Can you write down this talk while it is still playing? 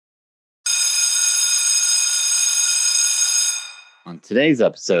On today's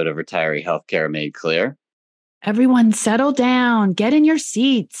episode of Retiree Healthcare Made Clear, everyone settle down, get in your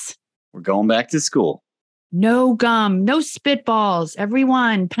seats. We're going back to school. No gum, no spitballs.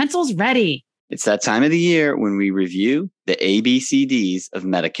 Everyone, pencils ready. It's that time of the year when we review the ABCDs of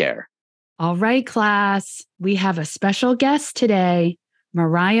Medicare. All right, class, we have a special guest today.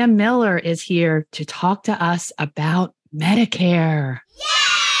 Mariah Miller is here to talk to us about Medicare. Yay!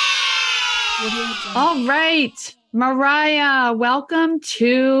 All right, Mariah, welcome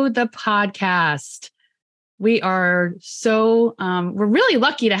to the podcast. We are we're really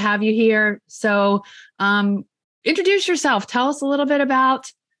lucky to have you here. So introduce yourself. Tell us a little bit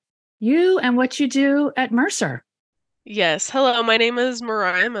about you and what you do at Mercer. Yes. Hello, my name is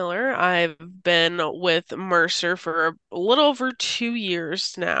Mariah Miller. I've been with Mercer for a little over 2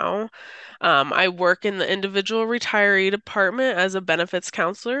 years now. I work in the individual retiree department as a benefits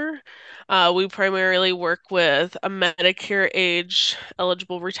counselor. We primarily work with a Medicare age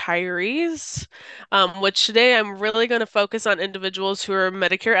eligible retirees, which today I'm really going to focus on individuals who are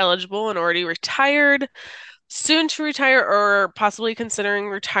Medicare eligible and already retired, soon to retire, or possibly considering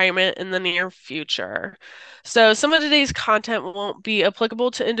retirement in the near future. So some of today's content won't be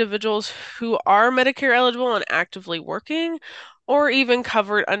applicable to individuals who are Medicare eligible and actively working, or even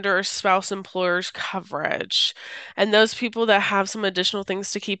covered under spouse employer's coverage. And those people that have some additional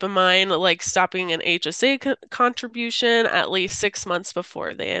things to keep in mind, like stopping an HSA contribution at least 6 months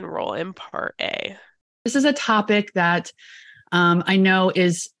before they enroll in Part A. This is a topic that I know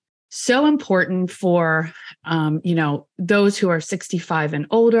is so important for, those who are 65 and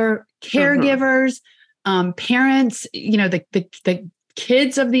older, caregivers, parents, the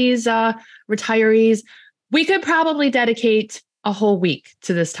kids of these retirees. We could probably dedicate a whole week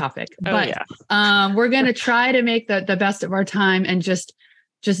to this topic, but we're going to try to make the best of our time and just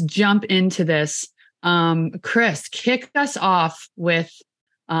jump into this. Chris, kick us off with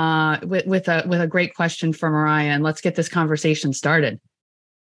a great question for Mariah, and let's get this conversation started.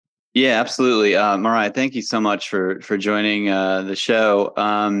 Yeah, absolutely. Mariah, thank you so much for joining the show.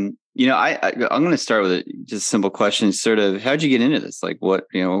 I'm going to start with just a simple question. Sort of, how'd you get into this? Like, what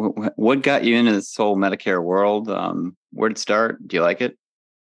got you into this whole Medicare world? Where'd it start? Do you like it?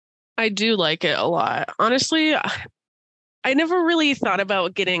 I do like it a lot. Honestly, I never really thought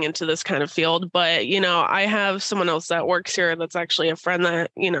about getting into this kind of field, but, I have someone else that works here that's actually a friend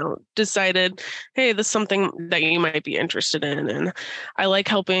that, decided, hey, this is something that you might be interested in. And I like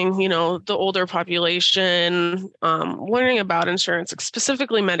helping, the older population, learning about insurance,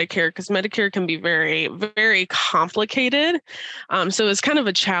 specifically Medicare, because Medicare can be very, very complicated. So it's kind of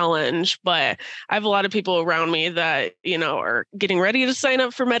a challenge, but I have a lot of people around me that, are getting ready to sign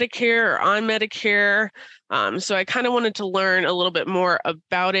up for Medicare or on Medicare. So I kind of wanted to learn a little bit more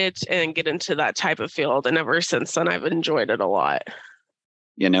about it and get into that type of field. And ever since then, I've enjoyed it a lot.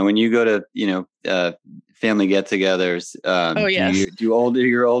 When you go to, family get-togethers, yes. do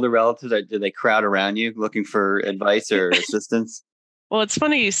your older relatives, do they crowd around you looking for advice or assistance? Well, it's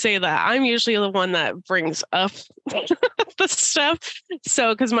funny you say that. I'm usually the one that brings up the stuff.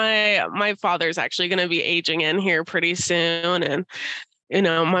 So, because my father's actually going to be aging in here pretty soon, and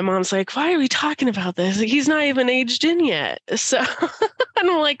my mom's like, why are we talking about this? He's not even aged in yet. So and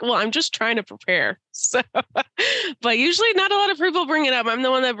I'm like, well, I'm just trying to prepare. So, but usually not a lot of people bring it up. I'm the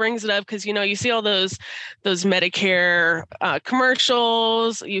one that brings it up because, you see all those Medicare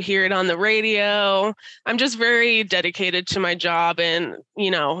commercials, you hear it on the radio. I'm just very dedicated to my job and,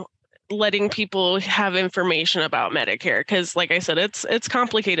 letting people have information about Medicare. Because like I said, it's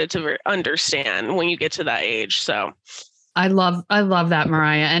complicated to understand when you get to that age. So I love that,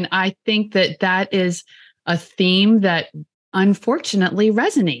 Mariah. And I think that is a theme that unfortunately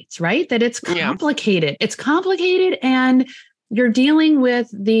resonates, right? That it's complicated. Yeah. It's complicated, and you're dealing with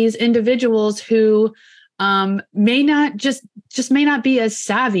these individuals who may not be as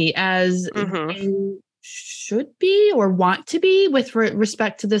savvy as they should be or want to be with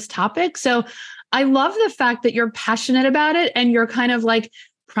respect to this topic. So I love the fact that you're passionate about it and you're kind of like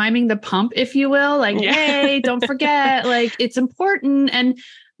priming the pump, if you will, like, hey, don't forget, like, it's important. And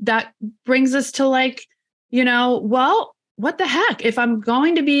that brings us to well, what the heck? If I'm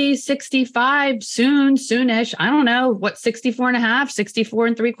going to be 65 soonish, I don't know, 64 and a half, 64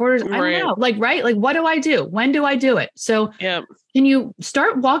 and 3/4. I don't know. Right. Like, what do I do? When do I do it? So can you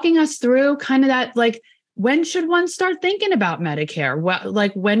start walking us through kind of that, like, when should one start thinking about Medicare? What,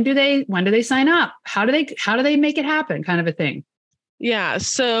 like, when do they sign up? How do they make it happen? Kind of a thing. Yeah.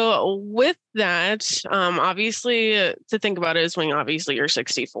 So with that, obviously to think about it is when obviously you're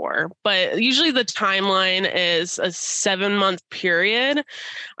 64, but usually the timeline is a 7-month period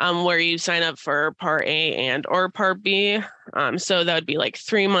where you sign up for Part A and or Part B. So that would be like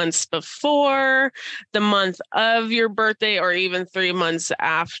 3 months before, the month of your birthday, or even 3 months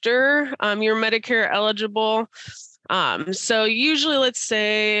after you're Medicare eligible. So usually, let's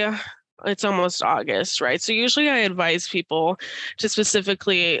say it's almost August, right? So usually I advise people to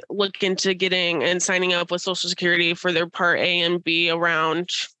specifically look into getting and signing up with Social Security for their Part A and B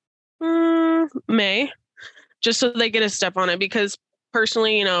around May, just so they get a step on it. Because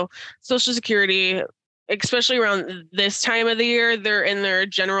personally, Social Security, especially around this time of the year, they're in their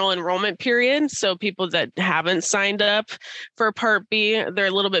general enrollment period. So people that haven't signed up for Part B, they're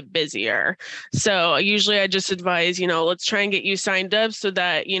a little bit busier. So usually I just advise, let's try and get you signed up so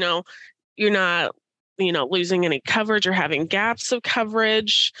that, you're not losing any coverage or having gaps of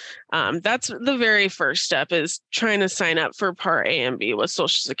coverage. That's the very first step, is trying to sign up for Part A and B with Social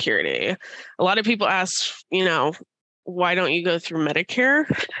Security. A lot of people ask, why don't you go through Medicare?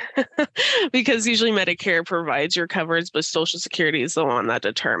 Because usually Medicare provides your coverage, but Social Security is the one that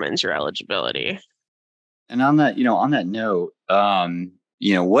determines your eligibility. And on that note,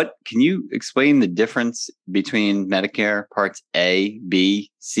 what can you explain the difference between Medicare Parts A,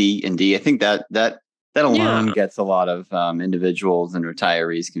 B, C, and D? I think that alone gets a lot of individuals and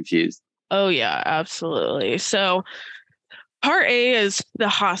retirees confused. Oh yeah, absolutely. So Part A is the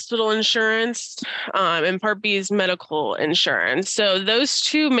hospital insurance, and Part B is medical insurance. So those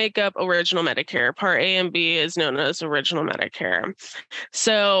two make up original Medicare. Part A and B is known as original Medicare.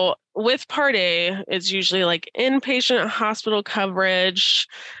 So with Part A, it's usually like inpatient hospital coverage.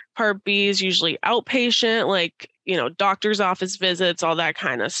 Part B is usually outpatient, like, doctor's office visits, all that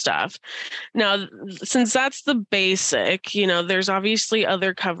kind of stuff. Now, since that's the basic, there's obviously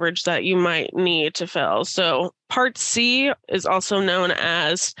other coverage that you might need to fill. So Part C is also known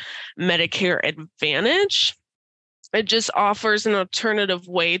as Medicare Advantage. It just offers an alternative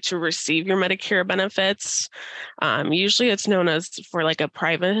way to receive your Medicare benefits. Usually it's known as for like a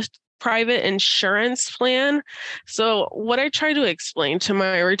private insurance plan. So what I try to explain to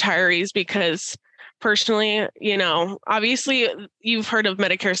my retirees, because personally, obviously you've heard of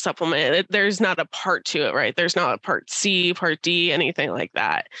Medicare supplement. There's not a part to it, right? There's not a Part C, Part D, anything like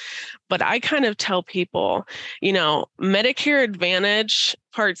that. But I kind of tell people, Medicare Advantage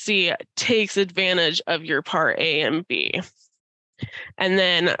Part C takes advantage of your Part A and B. And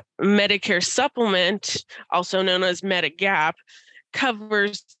then Medicare Supplement, also known as Medigap,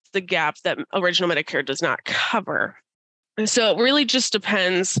 covers the gap that original Medicare does not cover. And so it really just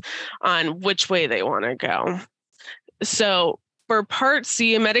depends on which way they want to go. So for Part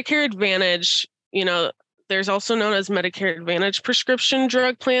C, Medicare Advantage, there's also known as Medicare Advantage prescription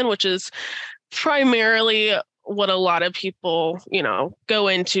drug plan, which is primarily what a lot of people, go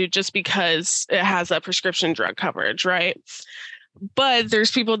into just because it has that prescription drug coverage, right? But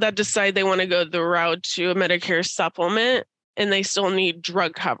there's people that decide they want to go the route to a Medicare supplement, and they still need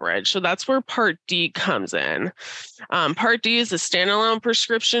drug coverage. So that's where Part D comes in. Part D is a standalone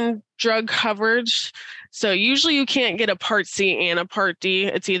prescription drug coverage. So usually you can't get a Part C and a Part D.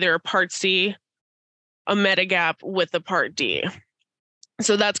 It's either a Part C, a Medigap with a Part D.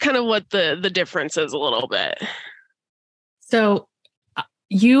 So that's kind of what the difference is a little bit. So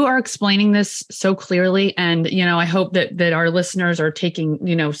you are explaining this so clearly, and I hope that our listeners are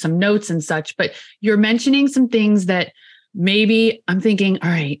taking some notes and such, but you're mentioning some things that maybe I'm thinking, all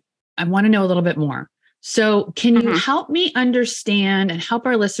right, I want to know a little bit more. So can you help me understand and help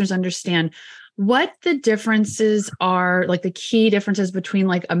our listeners understand what the differences are, like the key differences between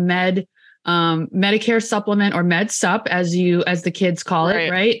like a Medicare supplement, or Med Sup as the kids call it,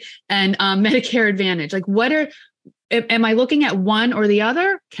 right? And Medicare Advantage. Like am I looking at one or the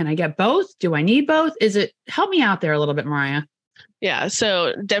other? Can I get both? Do I need both? Help me out there a little bit, Mariah. Yeah,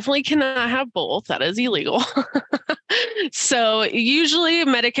 so definitely cannot have both. That is illegal. So usually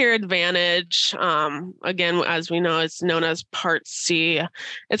Medicare Advantage, again, as we know, it's known as Part C.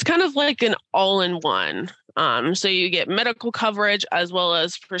 It's kind of like an all-in-one. So you get medical coverage as well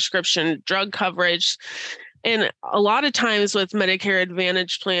as prescription drug coverage. And a lot of times with Medicare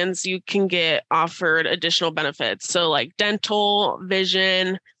Advantage plans, you can get offered additional benefits. So like dental,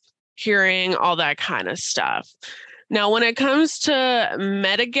 vision, hearing, all that kind of stuff. Now, when it comes to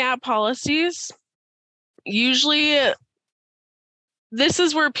Medigap policies, usually this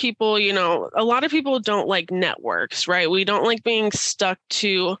is where people, a lot of people don't like networks, right? We don't like being stuck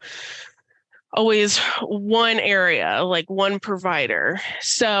to always one area, like one provider.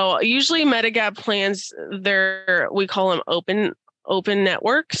 So usually Medigap plans, we call them open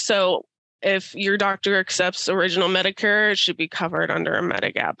network. So if your doctor accepts original Medicare, it should be covered under a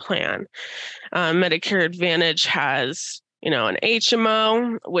Medigap plan. Medicare Advantage has, an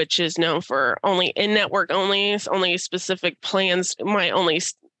HMO, which is known for only in-network only. Only specific plans might only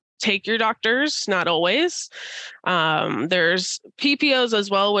take your doctors, not always. There's PPOs as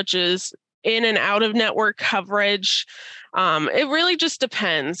well, which is in and out of network coverage. It really just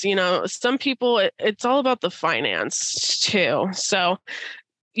depends. Some people, it's all about the finance too. So,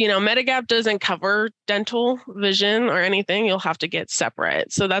 Medigap doesn't cover dental, vision, or anything. You'll have to get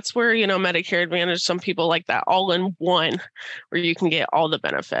separate. So that's where, Medicare Advantage, some people like that all in one, where you can get all the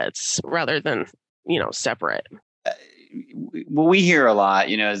benefits rather than, separate. What we hear a lot,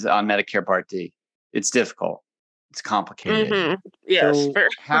 is on Medicare Part D. It's difficult. It's complicated. Mm-hmm. Yes.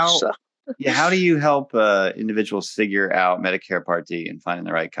 So how do you help individuals figure out Medicare Part D and finding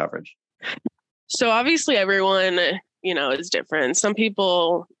the right coverage? So obviously everyone, is different. Some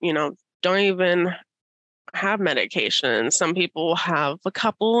people, don't even have medication. Some people have a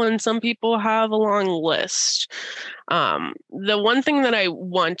couple, and some people have a long list. The one thing that I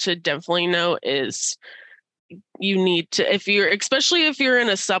want to definitely note is you need to, especially if you're in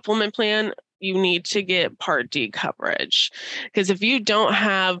a supplement plan, you need to get Part D coverage. Because if you don't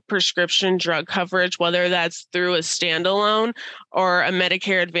have prescription drug coverage, whether that's through a standalone or a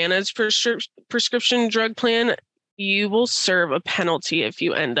Medicare Advantage prescription drug plan, you will serve a penalty if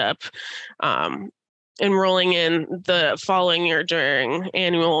you end up enrolling in the following year during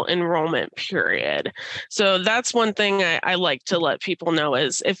annual enrollment period. So that's one thing I like to let people know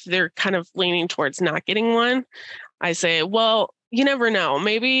is if they're kind of leaning towards not getting one, I say, well, you never know.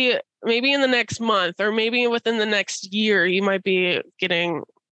 Maybe in the next month or maybe within the next year, you might be getting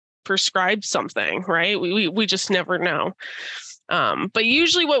prescribed something, right? We just never know. But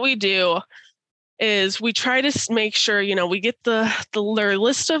usually what we do is we try to make sure, we get their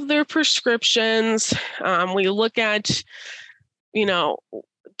list of their prescriptions. We look at,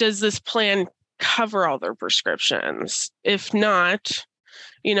 does this plan cover all their prescriptions? If not,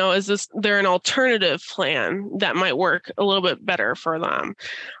 is there an alternative plan that might work a little bit better for them?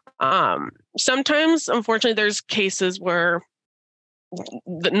 Sometimes, unfortunately, there's cases where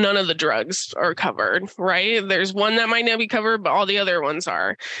none of the drugs are covered, right? There's one that might not be covered, but all the other ones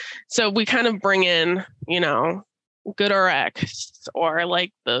are. So we kind of bring in, GoodRx or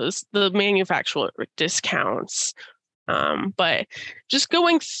like the manufacturer discounts. But just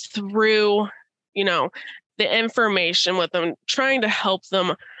going through, the information with them, trying to help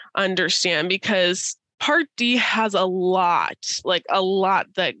them understand, because Part D has a lot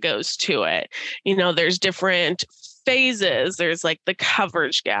that goes to it. There's different phases. There's like the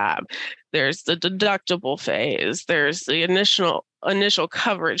coverage gap. There's the deductible phase. There's the initial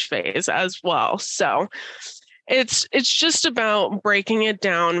coverage phase as well. So it's just about breaking it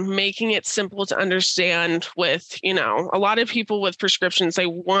down, making it simple to understand with, a lot of people with prescriptions, they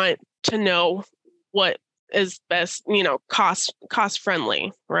want to know what is best, cost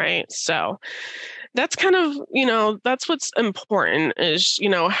friendly, right? So that's kind of, that's what's important is,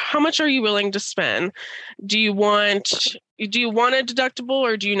 how much are you willing to spend? Do you want a deductible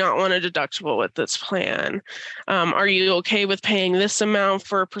or do you not want a deductible with this plan? Are you okay with paying this amount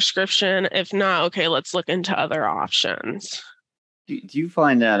for a prescription? If not, okay, let's look into other options. Do you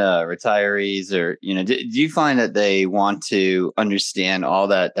find that retirees or, do you find that they want to understand all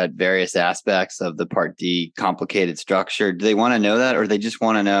that various aspects of the Part D complicated structure? Do they want to know that, or they just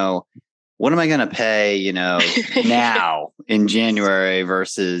want to know, what am I going to pay, now in January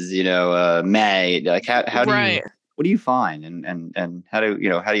versus, May? Like how do you, what do you find and how do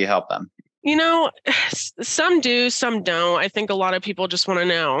you help them? Some do, some don't. I think a lot of people just want to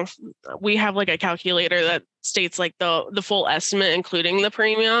know. We have like a calculator that states like the full estimate, including the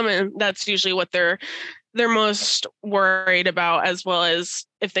premium. And that's usually what they're most worried about, as well as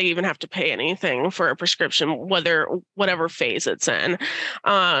if they even have to pay anything for a prescription, whatever phase it's in.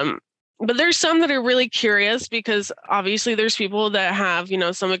 But there's some that are really curious because obviously there's people that have,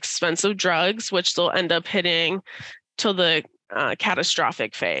 some expensive drugs, which they'll end up hitting till the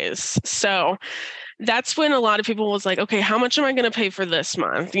catastrophic phase. So that's when a lot of people was like, okay, how much am I going to pay for this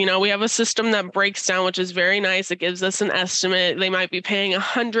month? We have a system that breaks down, which is very nice. It gives us an estimate. They might be paying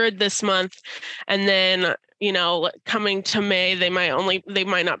 $100 this month. And then, coming to May, they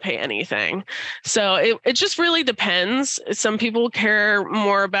might not pay anything. So it just really depends. Some people care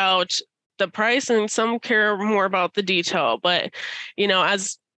more about the price and some care more about the detail. But,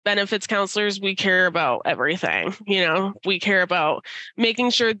 as benefits counselors, we care about everything. We care about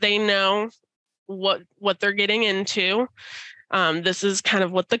making sure they know what they're getting into. This is kind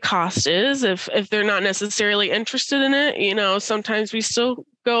of what the cost is. If they're not necessarily interested in it, sometimes we still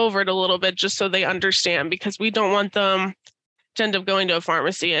go over it a little bit just so they understand, because we don't want them to end up going to a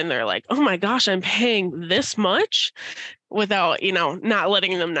pharmacy and they're like, oh my gosh, I'm paying this much, without, not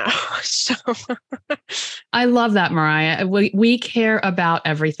letting them know. So I love that, Mariah. We care about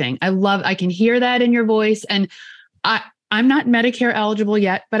everything. I can hear that in your voice. And I'm not Medicare eligible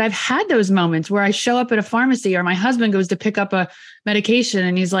yet, but I've had those moments where I show up at a pharmacy or my husband goes to pick up a medication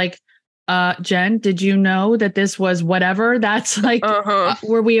and he's like, Jen, did you know that this was whatever? That's like,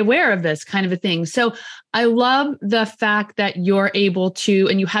 were we aware of this kind of a thing? So I love the fact that you're able to,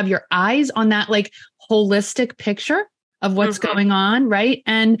 and you have your eyes on that like holistic picture of what's going on. Right.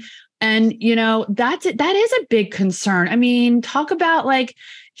 And that's it. That is a big concern. I mean, talk about like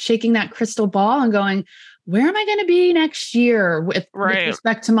shaking that crystal ball and going, where am I going to be next year with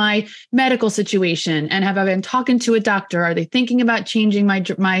respect to my medical situation? And have I been talking to a doctor? Are they thinking about changing my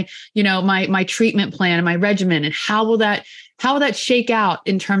treatment plan and my regimen? And how will that shake out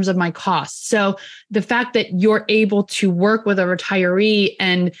in terms of my costs? So the fact that you're able to work with a retiree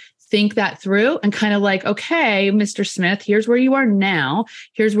and think that through and kind of like, okay, Mr. Smith, here's where you are now.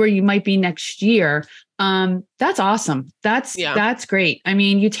 Here's where you might be next year. That's awesome. That's great. I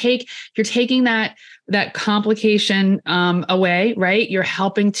mean, you're taking that complication away, right? You're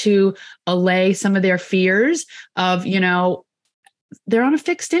helping to allay some of their fears of, they're on a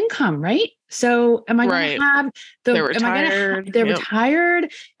fixed income, right? So am I going to have they're retired.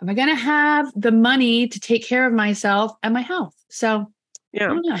 Retired. Am I going to have the money to take care of myself and my health? So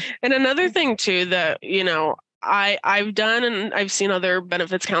yeah. And another thing too, that, I've done and I've seen other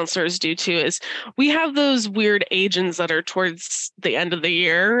benefits counselors do too, is we have those weird age-ins that are towards the end of the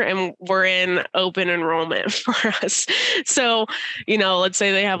year and we're in open enrollment for us. So, let's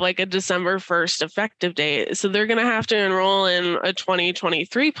say they have like a December 1st effective date. So they're going to have to enroll in a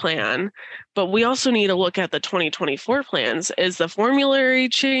 2023 plan, but we also need to look at the 2024 plans. Is the formulary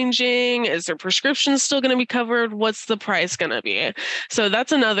changing? Is their prescription still going to be covered? What's the price going to be? So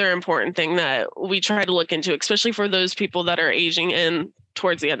that's another important thing that we try to look into, especially for those people that are aging in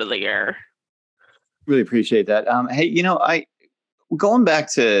towards the end of the year. Really appreciate that. Hey, going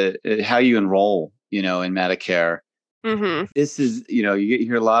back to how you enroll, in Medicare, this is, you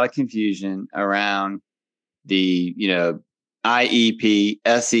hear a lot of confusion around the, IEP,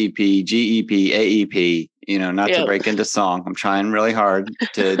 SEP, GEP, AEP, not to break into song. I'm trying really hard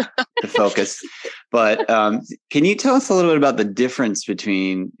to focus, but can you tell us a little bit about the difference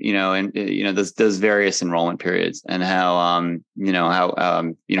between, those various enrollment periods and how,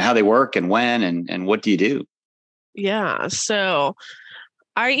 how they work and when, and what do you do? Yeah. So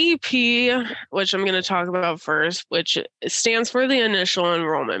IEP, which I'm going to talk about first, which stands for the initial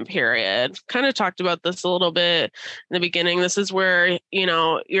enrollment period. Kind of talked about this a little bit in the beginning. This is where,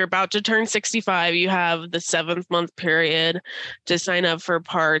 you're about to turn 65. You have the 7th month period to sign up for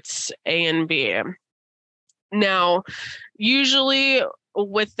parts A and B. Now, usually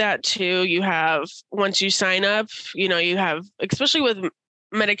with that too, you have, once you sign up, you have, especially with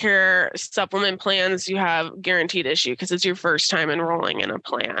Medicare supplement plans, you have guaranteed issue because it's your first time enrolling in a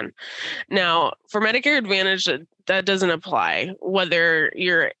plan. Now, for Medicare Advantage, that doesn't apply. Whether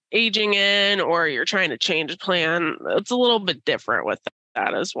you're aging in or you're trying to change a plan, it's a little bit different with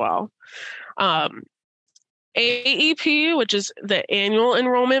that as well. AEP, which is the annual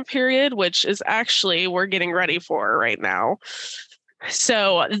enrollment period, which is actually we're getting ready for right now.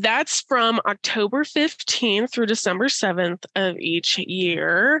 So that's from October 15th through December 7th of each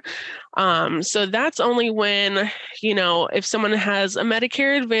year. So that's only when, if someone has a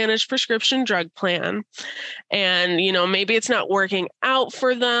Medicare Advantage prescription drug plan and, maybe it's not working out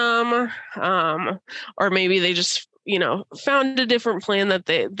for them, or maybe they just found a different plan that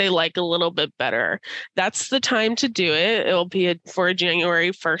they like a little bit better. That's the time to do it. It'll be for a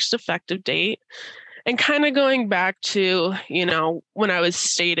January 1st effective date. And kind of going back to, when I was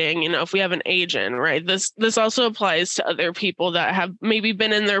stating, if we have an agent, right, this also applies to other people that have maybe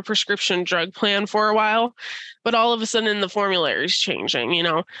been in their prescription drug plan for a while, but all of a sudden the formulary is changing,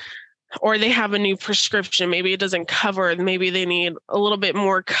 or they have a new prescription. Maybe it doesn't cover, maybe they need a little bit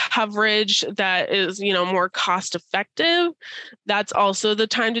more coverage that is, more cost effective. That's also the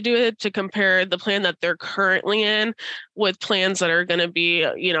time to do it, to compare the plan that they're currently in with plans that are going to be,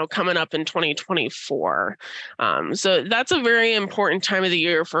 coming up in 2024. So that's a very important time of the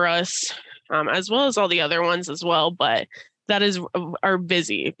year for us, as well as all the other ones as well. But that is our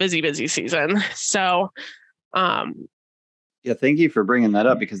busy season. So, yeah, thank you for bringing that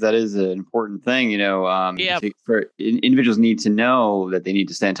up, because that is an important thing. For individuals need to know that they need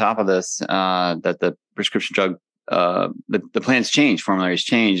to stay on top of this, that the prescription drug the plans change, formularies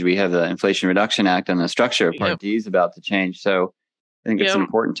change. We have the Inflation Reduction Act, and the structure of Part D is about to change. So I think it's an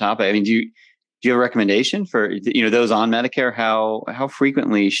important topic. I mean, do you have a recommendation for those on Medicare? How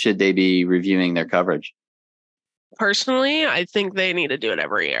frequently should they be reviewing their coverage? Personally, I think they need to do it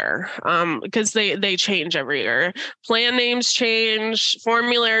every year, because they change every year. Plan names change,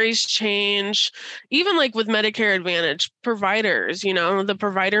 formularies change. Even like with Medicare Advantage providers, the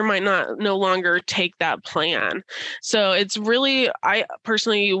provider might no longer take that plan. So it's really, I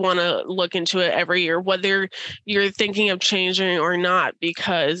personally want to look into it every year, whether you're thinking of changing or not,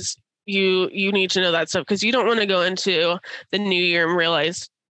 because you need to know that stuff, because you don't want to go into the new year and realize,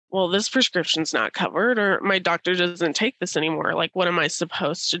 well, this prescription's not covered, or my doctor doesn't take this anymore. Like, what am I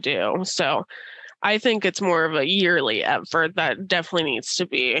supposed to do? So I think it's more of a yearly effort that definitely needs to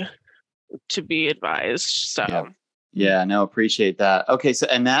be advised. So yeah, no, appreciate that. Okay, so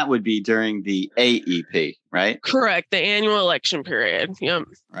and that would be during the AEP, right? Correct, the annual election period. Yep.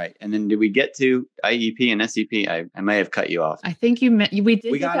 Right, and then did we get to IEP and SEP? I may have cut you off. I think we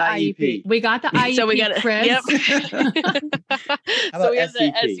did. We got the IEP. We got the IEP. So we got it. Chris. Yep. So we have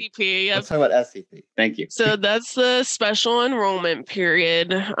the SEP. Yep. Let's talk about SEP. Thank you. So that's the special enrollment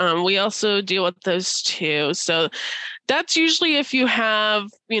period. We also deal with those too. So that's usually if you have,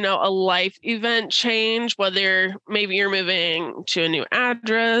 a life event change, whether maybe you're moving to a new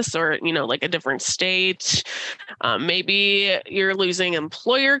address or, like a different state. Maybe you're losing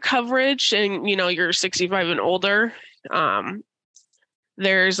employer coverage and, you're 65 and older.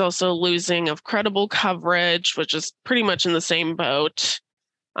 There's also losing of credible coverage, which is pretty much in the same boat.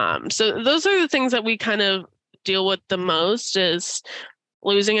 So those are the things that we kind of deal with the most, is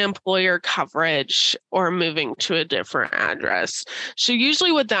losing employer coverage or moving to a different address. So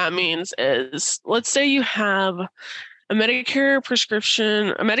usually what that means is, let's say you have a Medicare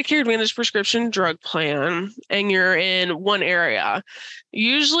Advantage prescription drug plan, and you're in one area.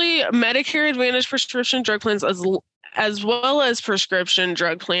 Usually Medicare Advantage prescription drug plans, as well as prescription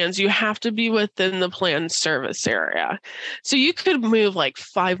drug plans, you have to be within the plan service area. So you could move like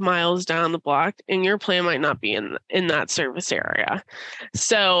 5 miles down the block and your plan might not be in that service area.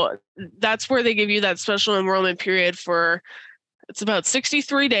 So that's where they give you that special enrollment period for, it's about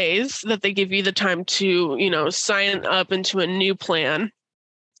 63 days that they give you the time to, sign up into a new plan.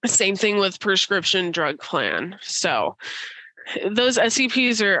 Same thing with prescription drug plan. So those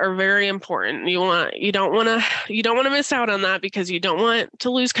SEPs are very important. You don't want to miss out on that, because you don't want to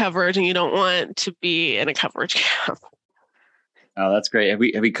lose coverage and you don't want to be in a coverage gap. Oh, that's great. Have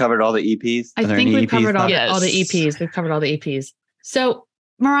we covered all the EPs? I think we've covered all the EPs. We've covered all the EPs. So,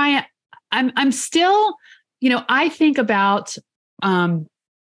 Mariah, I'm still, I think about,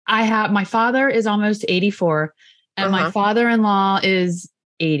 my father is almost 84 and my father-in-law is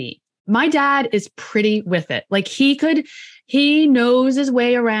 80. My dad is pretty with it. Like he knows his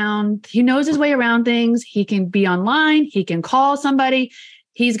way around. He knows his way around things. He can be online. He can call somebody.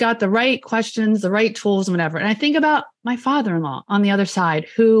 He's got the right questions, the right tools, and whatever. And I think about my father-in-law on the other side,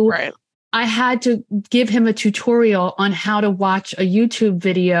 who I had to give him a tutorial on how to watch a YouTube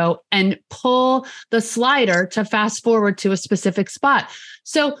video and pull the slider to fast forward to a specific spot.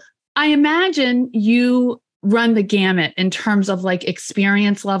 So I imagine you run the gamut in terms of like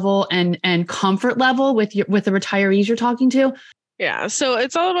experience level and comfort level with the retirees you're talking to. Yeah. So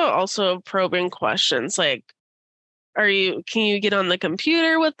it's all about also probing questions like, can you get on the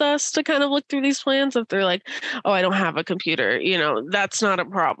computer with us to kind of look through these plans? If they're like, oh, I don't have a computer, that's not a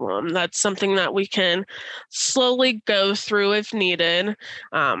problem. That's something that we can slowly go through if needed.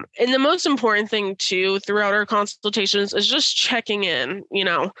 And the most important thing too, throughout our consultations, is just checking in,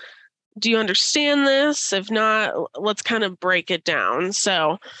 do you understand this? If not, let's kind of break it down.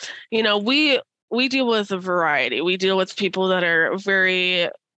 So, we deal with a variety. We deal with people that are very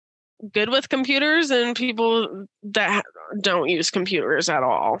good with computers and people that don't use computers at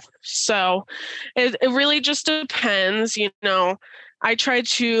all. So it really just depends. I try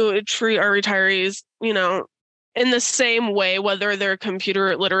to treat our retirees, in the same way, whether they're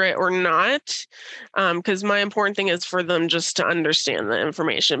computer literate or not, because my important thing is for them just to understand the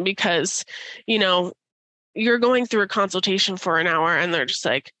information, because, you're going through a consultation for an hour and they're just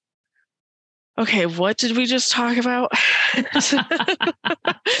like, okay, what did we just talk about?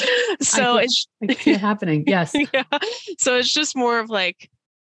 So it's happening. Yes. Yeah. So it's just more of like,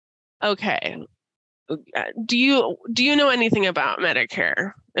 okay, do you know anything about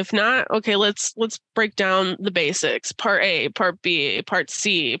Medicare? If not, okay, let's break down the basics. Part A, Part B, Part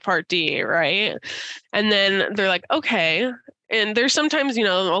C, Part D, right? And then they're like, okay. And there's sometimes, a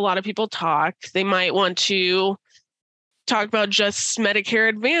lot of people talk. They might want to talk about just Medicare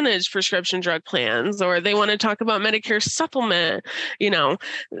Advantage prescription drug plans, or they want to talk about Medicare supplement,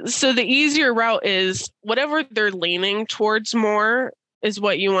 So the easier route is whatever they're leaning towards more is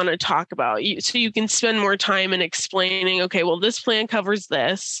what you want to talk about. So you can spend more time in explaining, okay, well, this plan covers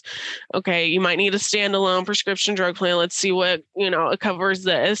this. Okay, you might need a standalone prescription drug plan. Let's see what, it covers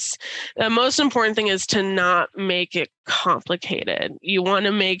this. The most important thing is to not make it complicated. You want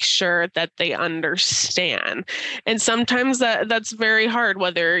to make sure that they understand. And sometimes that's very hard,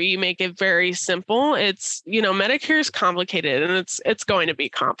 whether you make it very simple. It's, Medicare is complicated, and it's going to be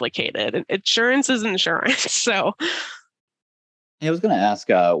complicated. Insurance is insurance. So I was going to ask,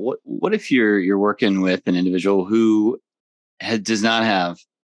 what if you're working with an individual who does not have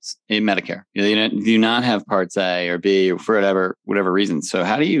a Medicare? They do not have Parts A or B, or for whatever reason. So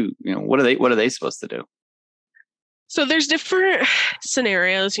how do you what are they supposed to do? So there's different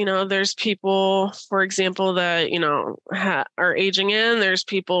scenarios. There's people, for example, that are aging in. There's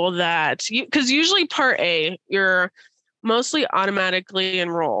people that because usually Part A, you're mostly automatically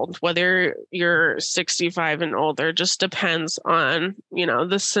enrolled, whether you're 65 and older. Just depends on,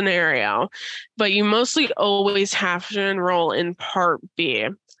 the scenario. But you mostly always have to enroll in Part B.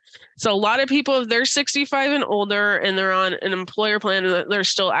 So a lot of people, if they're 65 and older and they're on an employer plan and they're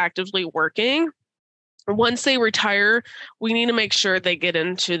still actively working, once they retire, we need to make sure they get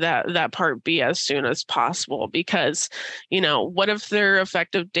into that Part B as soon as possible, because, what if their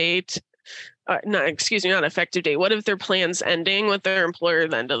effective date not effective date. What if their plan's ending with their employer at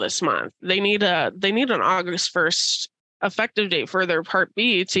the end of this month? They need an August 1st effective date for their Part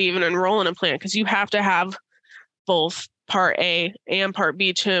B to even enroll in a plan, because you have to have both Part A and Part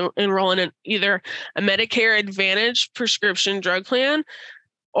B to enroll in either a Medicare Advantage prescription drug plan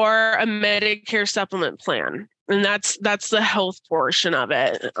or a Medicare supplement plan. And that's the health portion of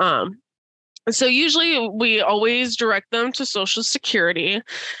it. So usually we always direct them to Social Security,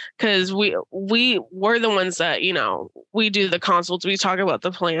 because we're the ones that, we do the consults, we talk about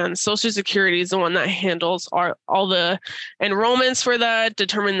the plan. Social Security is the one that handles all the enrollments for that,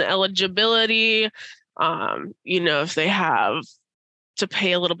 determine the eligibility, if they have to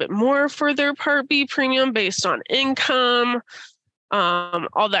pay a little bit more for their Part B premium based on income,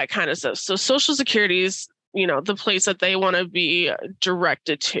 all that kind of stuff. So Social Security is the place that they want to be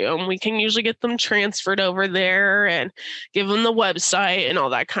directed to. And we can usually get them transferred over there and give them the website and all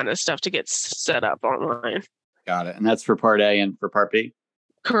that kind of stuff to get set up online. Got it. And that's for Part A and for Part B?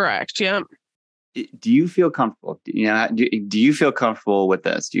 Correct. Yeah. Do you feel comfortable? Do you feel comfortable with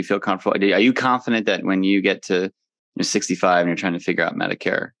this? Do you feel comfortable? Are you confident that when you get to 65 and you're trying to figure out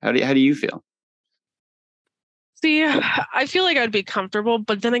Medicare, how do you feel? See, I feel like I'd be comfortable,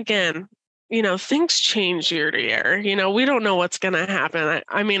 but then again, things change year to year. We don't know what's going to happen.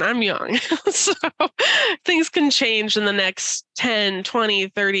 I'm young, so things can change in the next 10, 20,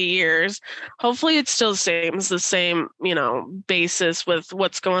 30 years. Hopefully it's still the same, basis with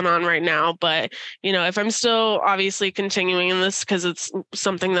what's going on right now. But, if I'm still obviously continuing in this because it's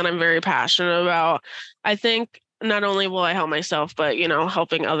something that I'm very passionate about, I think not only will I help myself, but,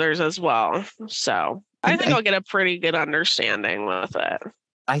 helping others as well. So I think I'll get a pretty good understanding with it.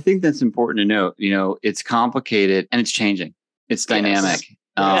 I think that's important to note. It's complicated and it's changing. It's dynamic,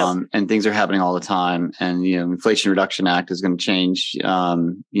 and things are happening all the time. And Inflation Reduction Act is going to change.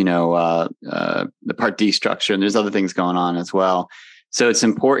 The Part D structure, and there's other things going on as well. So it's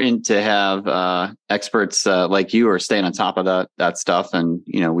important to have experts like you are staying on top of that stuff. And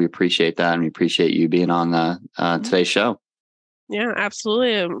we appreciate that, and we appreciate you being on today's show. Yeah,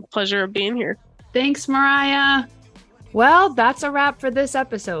 absolutely, a pleasure of being here. Thanks, Mariah. Well, that's a wrap for this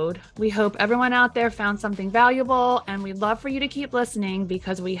episode. We hope everyone out there found something valuable, and we'd love for you to keep listening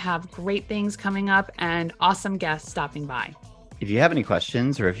because we have great things coming up and awesome guests stopping by. If you have any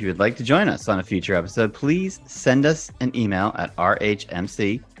questions, or if you would like to join us on a future episode, please send us an email at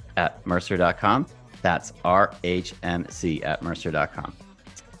rhmc@mercer.com. That's rhmc@mercer.com.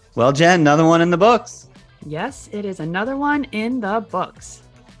 Well, Jen, another one in the books. Yes, it is another one in the books.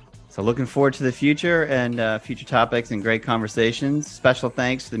 So looking forward to the future and future topics and great conversations. Special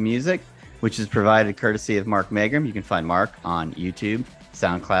thanks to the music, which is provided courtesy of Mark Magrum. You can find Mark on YouTube,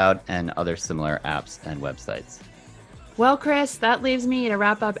 SoundCloud, and other similar apps and websites. Well, Chris, that leaves me to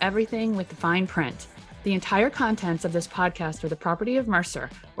wrap up everything with the fine print. The entire contents of this podcast are the property of Mercer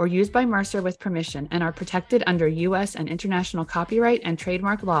or used by Mercer with permission and are protected under U.S. and international copyright and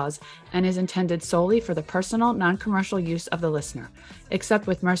trademark laws and is intended solely for the personal, non-commercial use of the listener. Except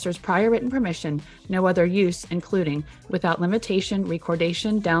with Mercer's prior written permission, no other use, including, without limitation,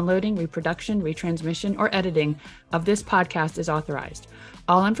 recordation, downloading, reproduction, retransmission, or editing of this podcast is authorized.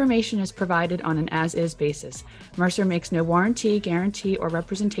 All information is provided on an as-is basis. Mercer makes no warranty, guarantee, or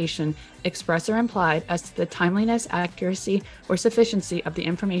representation, express or implied, as to the timeliness, accuracy, or sufficiency of the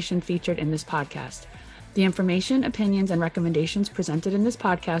information featured in this podcast. The information, opinions, and recommendations presented in this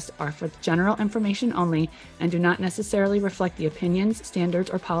podcast are for general information only and do not necessarily reflect the opinions, standards,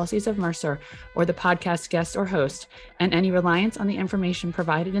 or policies of Mercer or the podcast guest or host, and any reliance on the information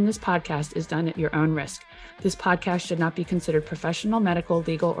provided in this podcast is done at your own risk. This podcast should not be considered professional, medical,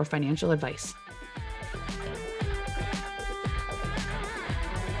 legal, or financial advice.